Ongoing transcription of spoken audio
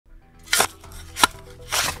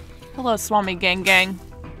Hello, Swami Gang Gang.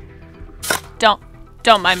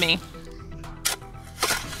 Don't mind me.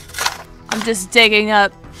 I'm just digging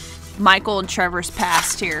up Michael and Trevor's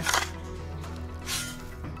past here.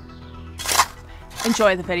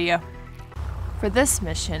 Enjoy the video. For this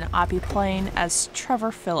mission, I'll be playing as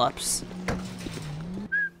Trevor Phillips.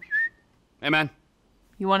 Hey, man.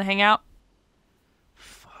 You want to hang out?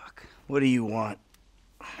 Fuck. What do you want?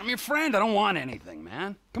 I'm your friend. I don't want anything,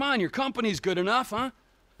 man. Come on, your company's good enough, huh?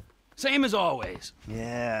 Same as always.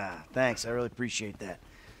 Yeah, thanks. I really appreciate that.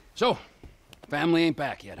 So, family ain't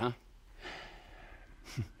back yet, huh?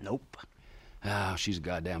 Nope. Oh, she's a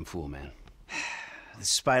goddamn fool, man.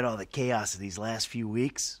 Despite all the chaos of these last few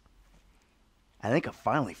weeks, I think I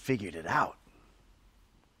finally figured it out.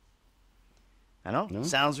 I know, No?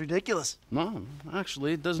 Sounds ridiculous. No,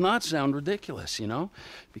 actually, it does not sound ridiculous, you know?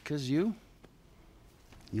 Because you're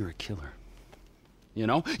a killer. You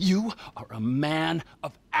know? You are a man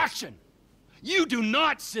of action. You do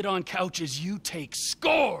not sit on couches, you take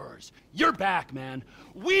scores. You're back, man.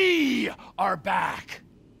 We are back.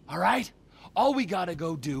 All right? All we gotta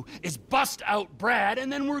go do is bust out Brad,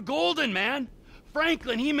 and then we're golden, man.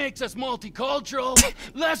 Franklin, he makes us multicultural.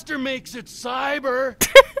 Lester makes it cyber.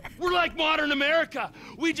 We're like modern America.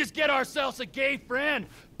 We just get ourselves a gay friend.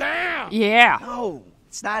 Bam! Yeah. No,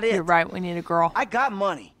 it's not it. You're right, we need a girl. I got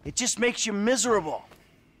money. It just makes you miserable.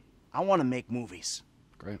 I want to make movies.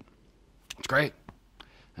 Great. It's great.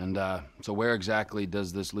 And, so where exactly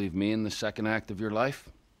does this leave me in the second act of your life?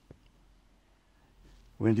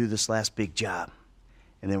 We're going to do this last big job,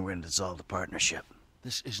 and then we're going to dissolve the partnership.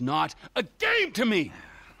 This is not a game to me!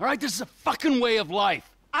 All right, this is a fucking way of life.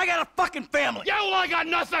 I got a fucking family! Yeah, well, I got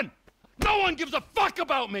nothing! No one gives a fuck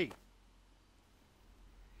about me!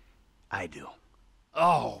 I do.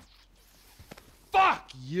 Oh, fuck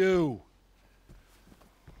you!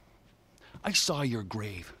 I saw your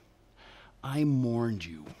grave. I mourned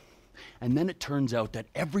you. And then it turns out that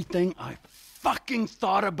everything I fucking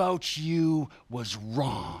thought about you was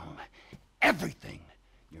wrong. Everything.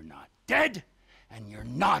 You're not dead, and you're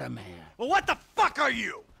not a man. Well, what the fuck are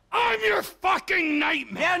you? I'm your fucking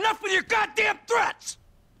nightmare! Yeah, enough with your goddamn threats!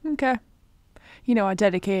 Okay. You know, I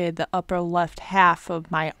dedicated the upper left half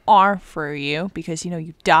of my arm for you because, you know,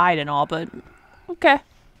 you died and all, but okay.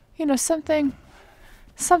 You know, something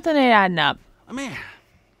ain't adding up. Man,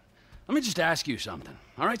 let me just ask you something.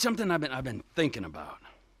 All right, something I've been thinking about.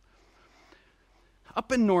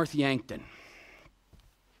 Up in North Yankton,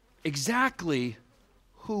 exactly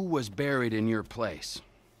who was buried in your place?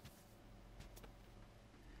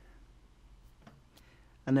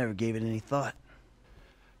 I never gave it any thought.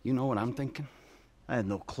 You know what I'm thinking? I had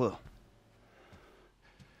no clue.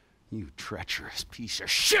 You treacherous piece of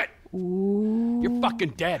shit! Ooh. You're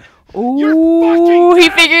fucking dead. Ooh, You're fucking he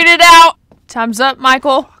dead! figured it out. Time's up,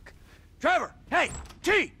 Michael. Trevor! Hey!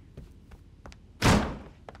 T!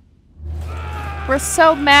 We're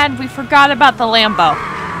so mad we forgot about the Lambo.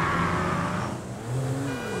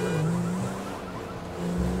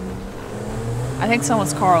 I think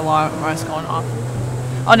someone's car alarm is going off.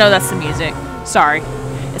 Oh no, that's the music. Sorry.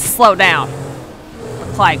 It's Slow Down.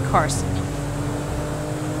 Clyde Carson.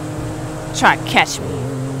 Try to catch me.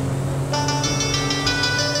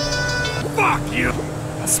 Fuck you!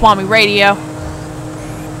 Swami Radio.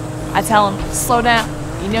 I tell him, slow down.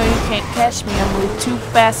 You know you can't catch me. I move too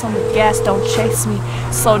fast on the gas. Don't chase me.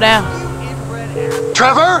 Slow down.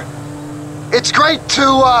 Trevor? It's great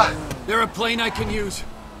to, There a plane I can use?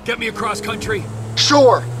 Get me across country.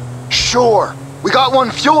 Sure. We got one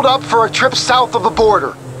fueled up for a trip south of the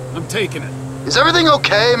border. I'm taking it. Is everything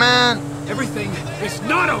okay, man? Everything is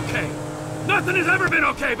not okay. Nothing has ever been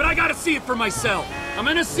okay, but I gotta see it for myself. I'm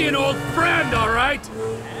gonna see an old friend, all right?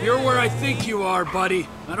 You're where I think you are, buddy.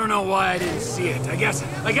 I don't know why I didn't see it. I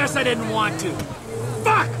guess I didn't want to.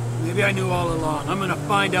 Fuck! Maybe I knew all along. I'm gonna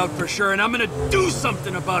find out for sure, and I'm gonna do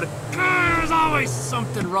something about it. There's always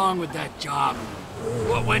something wrong with that job.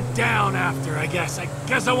 What went down after, I guess. I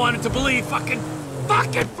guess I wanted to believe fucking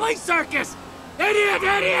flea circus!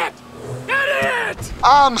 Idiot!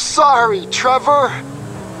 I'm sorry, Trevor.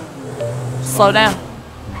 Slow down.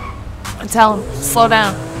 I tell him, slow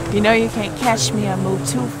down. You know you can't catch me. I move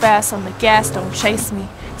too fast on the gas. Don't chase me.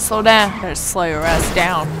 Slow down. You better slow your ass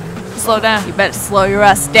down. Slow down. You better slow your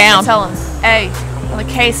ass down. I tell him, hey, when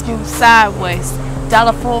the case moves sideways,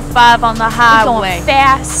 $1.45 on the highway. Going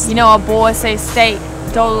fast. You know our boys say state.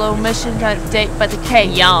 Dolo mission update, but the K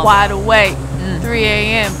young. Wide awake. 3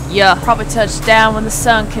 a.m. Yeah. Probably touch down when the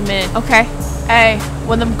sun come in. Okay. Hey,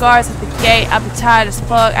 when them guards at the gate, I be tired as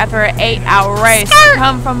fuck after an 8-hour race.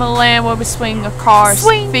 Come from a land where we swing a cars.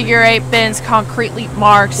 Figure 8 bins, concretely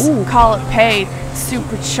marks. Call it paid.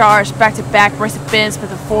 Supercharged, back-to-back race of bins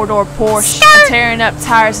with a 4-door Porsche. I'm tearing up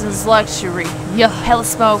tires is luxury. Yeah, hella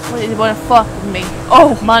smoke, you wanna fuck with me.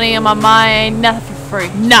 Oh, money on my mind ain't nothing for free.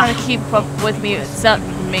 Nah. Trying to keep up with me, it's nothing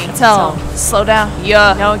for me. Tell 'em, slow down.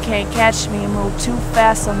 Yeah. No one can't catch me. Move too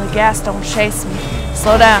fast on the gas, don't chase me.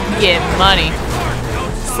 Slow down, get money.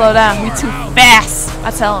 Slow down, we too fast.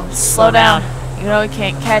 I tell him, slow down. You know you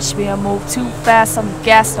can't catch me. I move too fast on the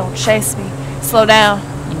gas, don't chase me. Slow down,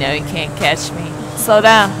 you know you can't catch me. Slow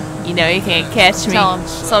down, you know you can't catch me. Tell him,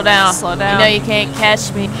 slow down, slow down. You know you can't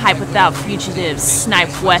catch me. Hype without fugitives, snipe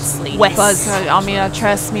Wesley. Buzz on me,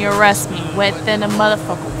 trust me, arrest me. Wet than a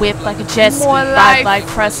motherfucker, whip like a jet ski. Ride like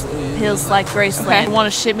Presley, pills like Graceland. You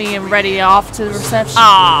wanna ship me and ready off to the reception?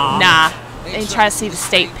 Nah. They try to see the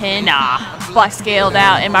state pin. Nah. Black scaled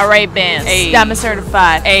out in my Ray-Bans. Diamond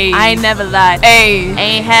certified. Ay. I ain't never lied. Ay.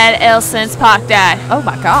 Ain't had L since Pac died. Oh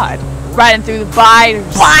my god. Riding through the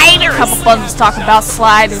biters. Couple bundles talking about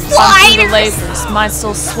sliders. Through the labors. Mine's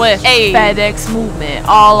still swift. Ay. FedEx movement.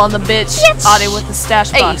 All on the bitch. Audie with the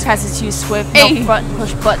stash box. Passes you swift. No front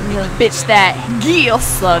push button. The bitch that. Geel.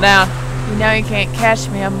 Slow down. You know you can't catch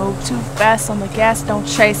me. I move too fast on the gas. Don't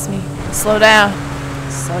chase me. Slow down.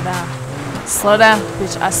 Slow down. Slow down,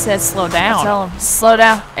 bitch. I said slow down. I tell him, slow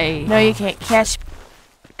down. Hey, no, you can't catch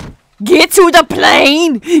me. Get to the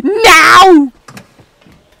plane now!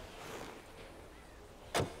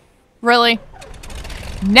 Really?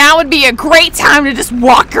 Now would be a great time to just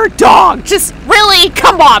walk your dog. Just really,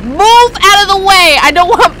 come on, move out of the way. I don't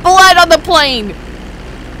want blood on the plane.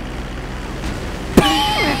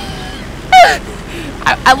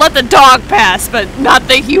 I let the dog pass, but not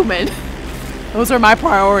the human. Those are my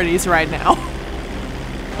priorities right now.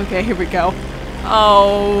 Okay, here we go.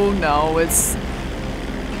 Oh no, it's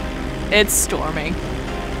storming.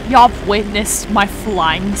 Y'all have witnessed my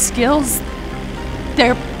flying skills.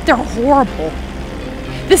 They're horrible.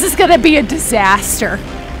 This is gonna be a disaster.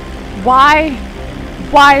 Why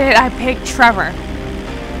did I pick Trevor?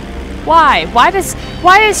 Why?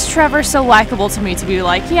 Why is Trevor so likable to me to be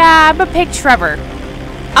like, yeah, I'm gonna pick Trevor?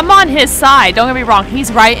 I'm on his side, don't get me wrong, he's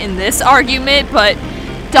right in this argument, but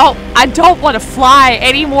I don't want to fly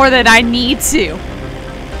any more than I need to.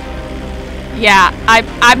 Yeah,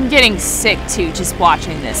 I'm getting sick too just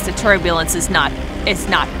watching this. The turbulence is not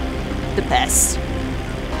the best.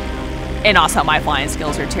 And also my flying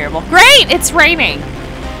skills are terrible. Great, it's raining.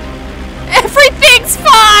 Everything's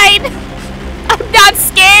fine. I'm not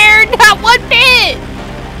scared, not one bit.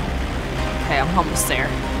 Okay, I'm almost there.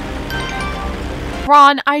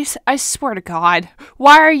 Ron, I swear to God,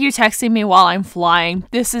 why are you texting me while I'm flying?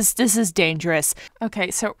 This is dangerous.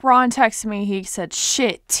 Okay, so Ron texted me, he said,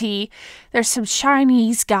 shit, T, there's some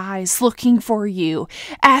Chinese guys looking for you,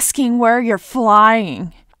 asking where you're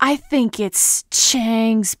flying. I think it's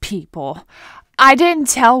Chang's people. I didn't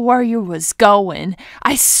tell where you was going.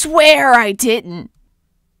 I swear I didn't.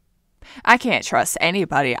 I can't trust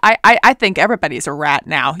anybody. I think everybody's a rat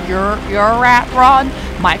now. You're a rat, Ron.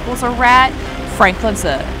 Michael's a rat. Franklin's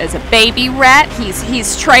is a baby rat.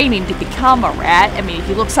 He's training to become a rat. I mean,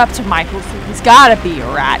 he looks up to Michael, so he's gotta be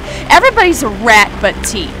a rat. Everybody's a rat but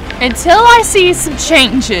T. Until I see some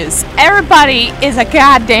changes, everybody is a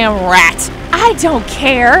goddamn rat. I don't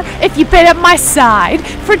care if you've been at my side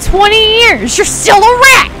for 20 years. You're still a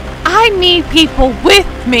rat. I need people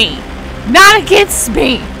with me, not against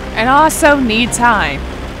me. And I also need time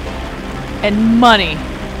and money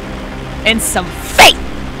and some faith.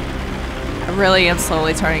 I really am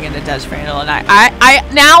slowly turning into Dutch Vandal, and I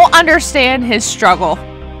now understand his struggle.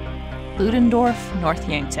 Ludendorff, North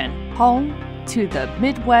Yankton, home to the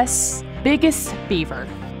Midwest's biggest beaver.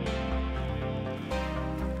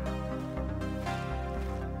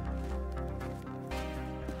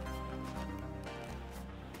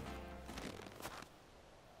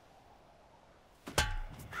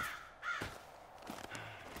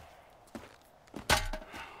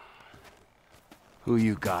 Who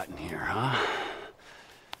you got in here, huh?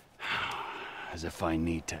 As if I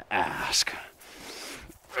need to ask.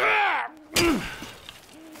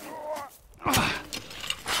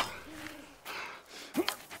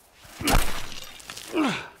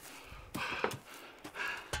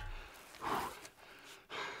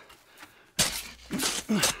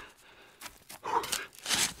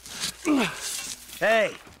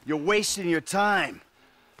 Hey, you're wasting your time.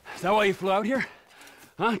 Is that why you flew out here?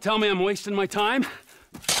 Huh? Tell me I'm wasting my time?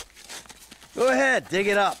 Go ahead, dig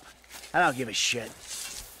it up. I don't give a shit.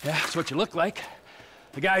 Yeah, that's what you look like.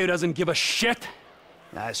 The guy who doesn't give a shit.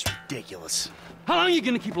 That's ridiculous. How long are you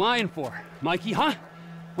gonna keep lying for, Mikey, huh?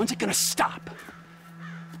 When's it gonna stop?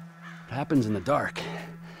 What happens in the dark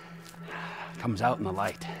comes out in the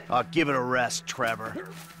light. I'll give it a rest, Trevor.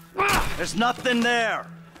 There's nothing there.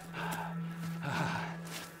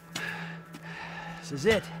 This is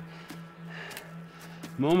it.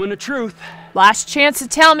 Moment of truth. Last chance to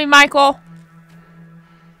tell me, Michael.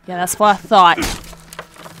 Yeah, that's what I thought.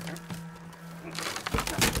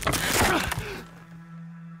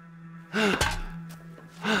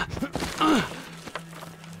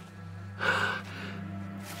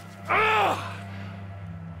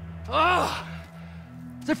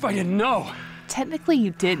 As if I didn't know. Technically,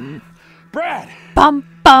 you didn't. Brad! Bum,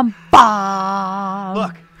 bum, bum.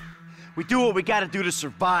 Look, we do what we gotta do to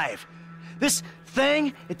survive. This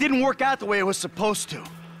thing, it didn't work out the way it was supposed to.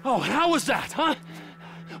 Oh, and how was that, huh?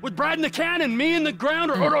 With Brad in the can and me in the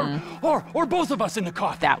ground, or both of us in the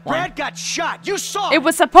coffin? That one. Brad got shot. You saw It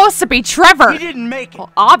was supposed to be Trevor. He didn't make it.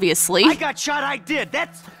 Well, obviously. I got shot, I did.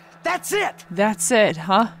 That's it. That's it,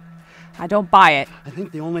 huh? I don't buy it. I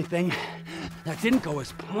think the only thing that didn't go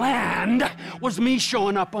as planned was me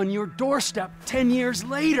showing up on your doorstep 10 years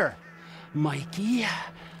later. Mikey,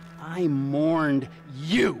 I mourned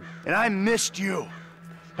you. And I missed you.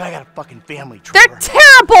 But I got a fucking family, Trevor. They're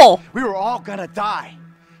terrible! We were all gonna die.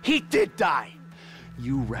 He did die.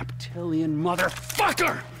 You reptilian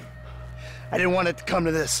motherfucker! I didn't want it to come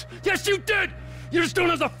to this. Yes, you did! You just don't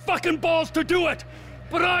have the fucking balls to do it!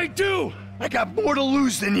 But I do! I got more to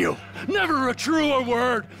lose than you. Never a truer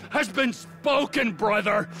word has been spoken,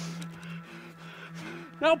 brother!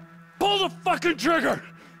 Now pull the fucking trigger!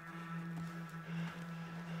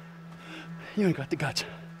 You ain't got the guts.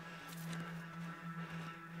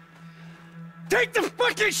 Take the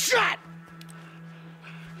fucking shot!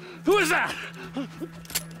 Who is that?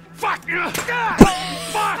 Fuck! Fuck!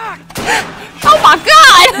 Oh my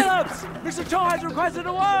god! Phillips! Mr. Cho has requested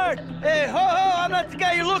a word! Hey, ho, I'm not the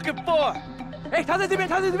guy you're looking for. Hey,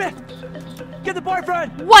 get the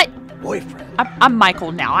boyfriend! What? Boyfriend. I'm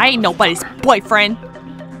Michael now. I ain't nobody's boyfriend.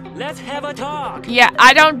 Let's have a talk! Yeah,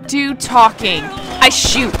 I don't do talking. I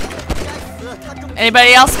shoot.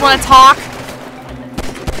 Anybody else want to talk?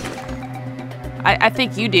 I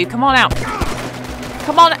think you do. Come on out.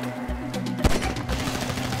 Come on.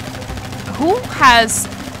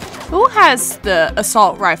 Who has the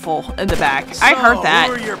assault rifle in the back? I heard that.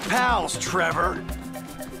 Who are your pals, Trevor?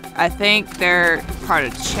 I think they're part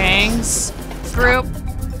of Chang's group.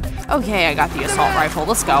 Okay, I got the assault rifle.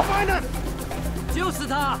 Let's go. Come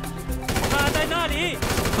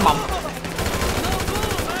on.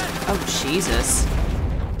 Oh, Jesus.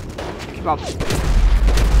 Keep up.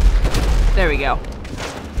 There we go.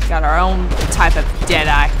 Got our own type of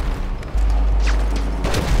Deadeye.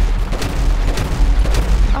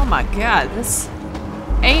 Oh my god, this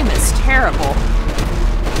aim is terrible.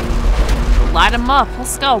 Light them up.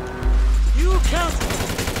 Let's go. You count!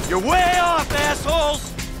 You're way off,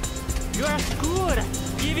 assholes! You're good!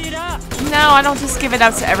 Give it up! No, I don't just give it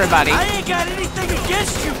up to everybody. I ain't got anything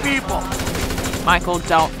against you people! Michael,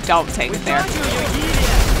 don't take it there. Told you, you idiot!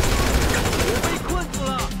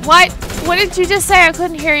 What? What did you just say? I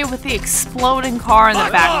couldn't hear you with the exploding car in the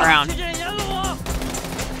background.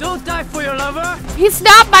 Don't die for your lover! He's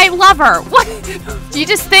not my lover. What? Do you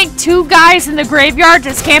just think two guys in the graveyard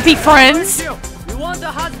just can't be friends? You want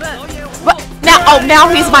the husband! What? Now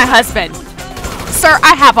he's my husband. Sir,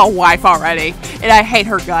 I have a wife already, and I hate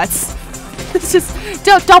her guts. It's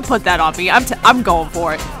just don't put that on me. I'm going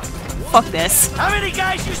for it. Fuck this. How many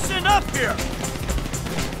guys you send up here?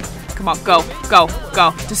 Come on, go.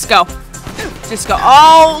 Just go.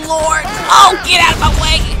 Oh, Lord. Oh, get out of my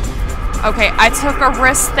way. Okay, I took a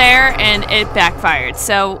risk there, and it backfired.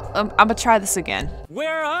 So, I'm gonna try this again.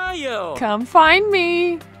 Where are you? Come find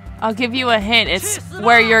me. I'll give you a hint. It's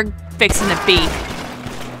where you're fixing to be.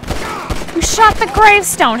 You shot the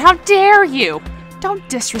gravestone. How dare you? Don't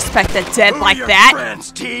disrespect the dead like that.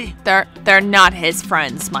 Friends, T? They're not his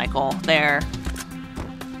friends, Michael. They're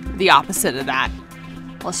the opposite of that.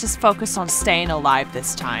 Let's just focus on staying alive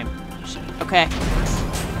this time. Okay?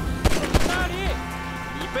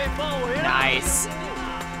 Nice.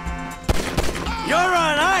 You're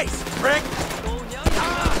on ice, prick!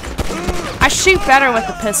 I shoot better with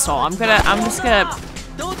the pistol. I'm just gonna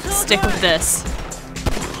stick with this.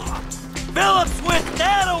 Phillips went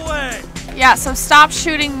that away! Yeah, so stop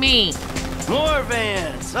shooting me. More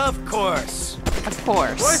vans, of course. Of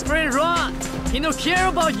course. Boyfriend Ron! He don't care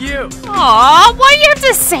about you! Aw, why do you have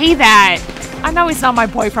to say that? I know he's not my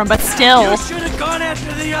boyfriend, but still. You should have gone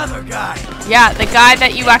after the other guy. Yeah, the guy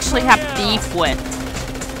that you actually have beef with.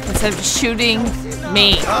 Instead of shooting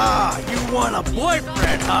Me. Ah, you want a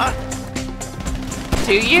boyfriend, huh?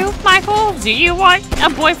 Do you, Michael? Do you want a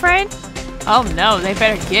boyfriend? Oh no, they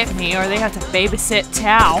better get me or they have to babysit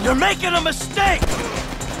Tao. You're making a mistake!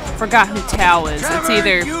 Forgot who Tao is.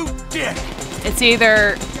 Trevor, you dick! It's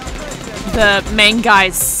either the main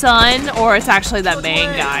guy's son or it's actually the main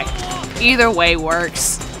guy. Either way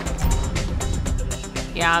works.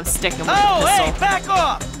 Yeah, I'm sticking with the pistol. Hey, back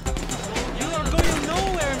off! You are going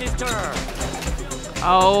nowhere, mister.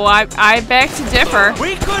 Oh, I beg to differ.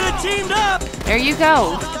 We could have teamed up! There you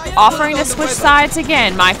go. Offering to switch sides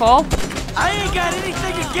again, Michael. I ain't got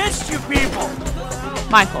anything against you people!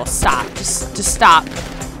 Michael, stop. Just stop.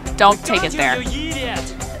 Don't take it there. You idiot.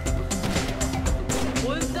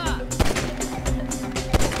 What's that?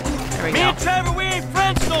 There we Me go. and Trevor, we ain't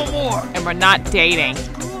friends no more! And we're not dating.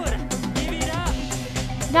 Good. Give it up.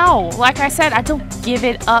 No, like I said, I don't give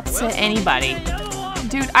it up to anybody.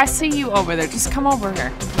 Dude, I see you over there. Just come over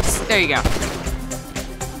here. There you go.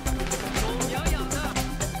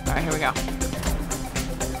 Alright, here we go.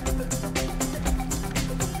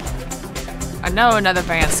 I know another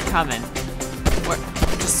van's coming. We're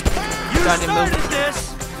just You starting to started move. this!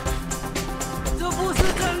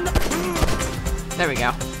 There we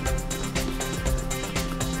go.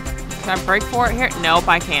 Can I break for it here? Nope,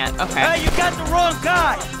 I can't. Okay. Hey, you got the wrong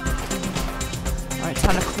guy! Alright,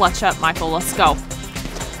 time to clutch up, Michael. Let's go.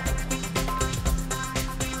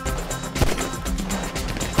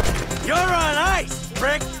 You're on ice,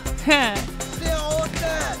 prick!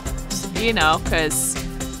 You know, because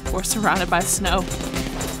we're surrounded by snow.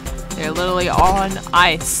 They're literally on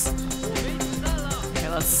ice. Okay,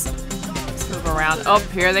 let's move around. Oh,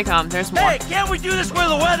 here they come. There's more. Hey, can't we do this where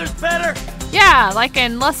the weather's better? Yeah, like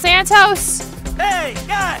in Los Santos. Hey,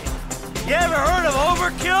 guys! You ever heard of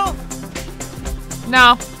overkill?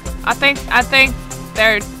 No, I think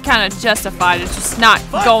they're kind of justified. It's just not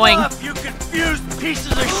Fuck going. off, you confused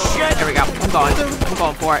pieces of shit! There we go. I'm going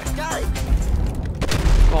for it.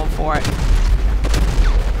 Going for it.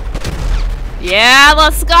 Yeah,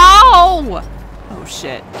 let's go! Oh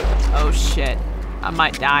shit. Oh shit. I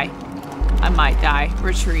might die. I might die.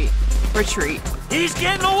 Retreat. Retreat. He's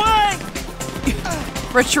getting away!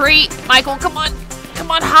 Retreat! Michael, come on!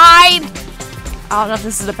 Come on, hide! I don't know if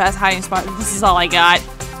this is the best hiding spot. This is all I got.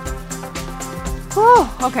 Whew.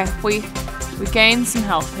 Okay, we gained some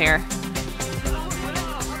health here.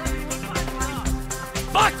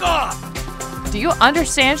 Fuck off! Do you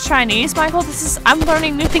understand Chinese, Michael? I'm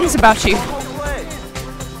learning new things about you.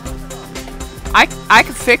 I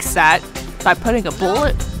could fix that by putting a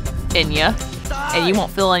bullet in you, and you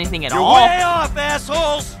won't feel anything at You're all. way off,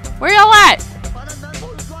 assholes! Where y'all at?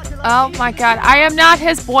 Oh my god, I am not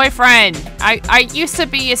his boyfriend. I used to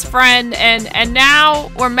be his friend, and now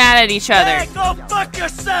we're mad at each other. Hey, go fuck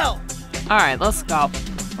yourself! Alright, let's go.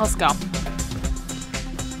 Let's go.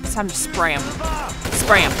 It's time to spray him.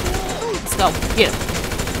 Spray him. Let's go. Get him.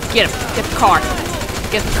 Get him. Get the car.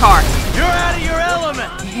 Get the car. You're out of your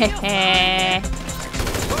element! Here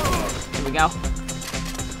we go.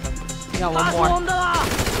 We got one more.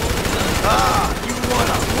 Ah, you want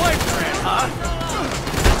a boyfriend, huh?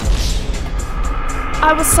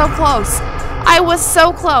 I was so close. I was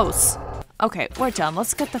so close. Okay, we're done.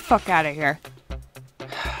 Let's get the fuck out of here.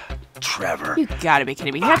 Trevor. You gotta be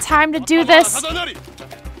kidding me. You had time to do this? You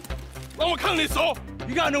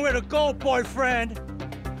got nowhere to go, boyfriend.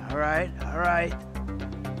 Alright.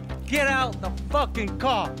 Get out the fucking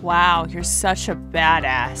car. Wow, you're such a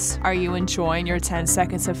badass. Are you enjoying your 10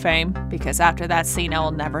 seconds of fame? Because after that scene, I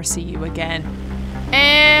will never see you again.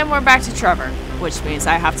 And we're back to Trevor, which means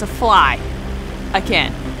I have to fly.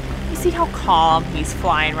 Again. You see how calm he's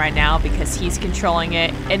flying right now because he's controlling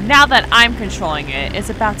it? And now that I'm controlling it, it's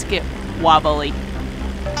about to get wobbly.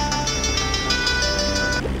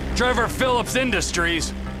 Trevor Phillips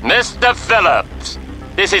Industries. Mr. Phillips,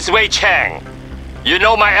 this is Wei Chang. You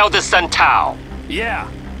know my eldest son Tao. Yeah,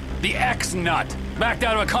 the ex-nut. Backed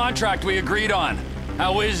out of a contract we agreed on.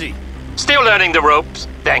 How is he? Still learning the ropes,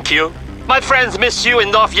 thank you. My friends miss you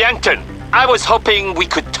in North Yankton. I was hoping we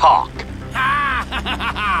could talk.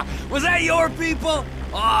 Was that your people?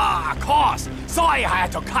 Ah, of course. Sorry I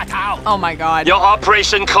had to cut out. Oh my god. Your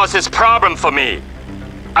operation causes problem for me.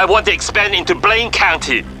 I want to expand into Blaine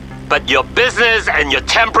County, but your business and your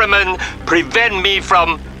temperament prevent me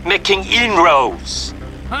from making inroads.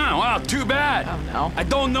 Huh, well, too bad. Oh no. I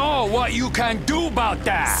don't know what you can do about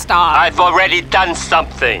that. Stop. I've already done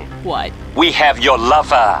something. What? We have your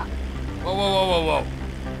lover, Whoa.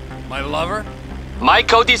 My lover?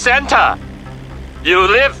 Michael DeSanta. You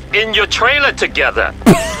live in your trailer together.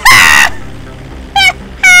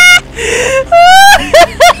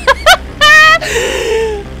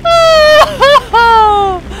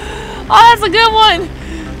 was a good one.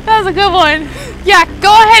 That was a good one. Yeah,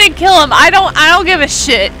 go ahead and kill him. I don't give a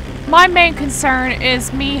shit. My main concern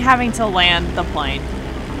is me having to land the plane.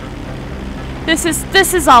 This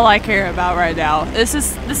is all I care about right now. This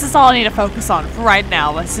is all I need to focus on right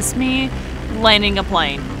now. It's just me landing a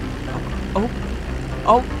plane.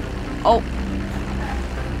 Oh.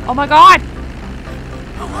 Oh my god.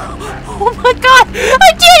 Oh my god!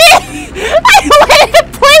 I did it! I landed the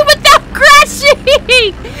plane without crashing!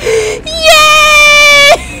 Yay!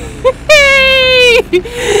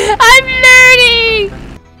 I'm learning!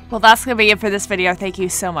 Well, that's gonna be it for this video. Thank you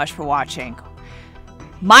so much for watching.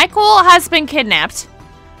 Michael has been kidnapped.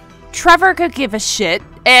 Trevor could give a shit.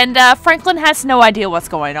 And Franklin has no idea what's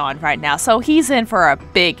going on right now. So he's in for a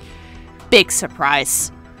big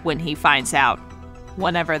surprise when he finds out.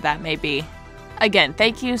 Whenever that may be. Again,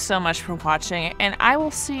 thank you so much for watching, and I will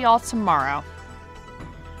see y'all tomorrow.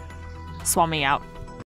 Swami out.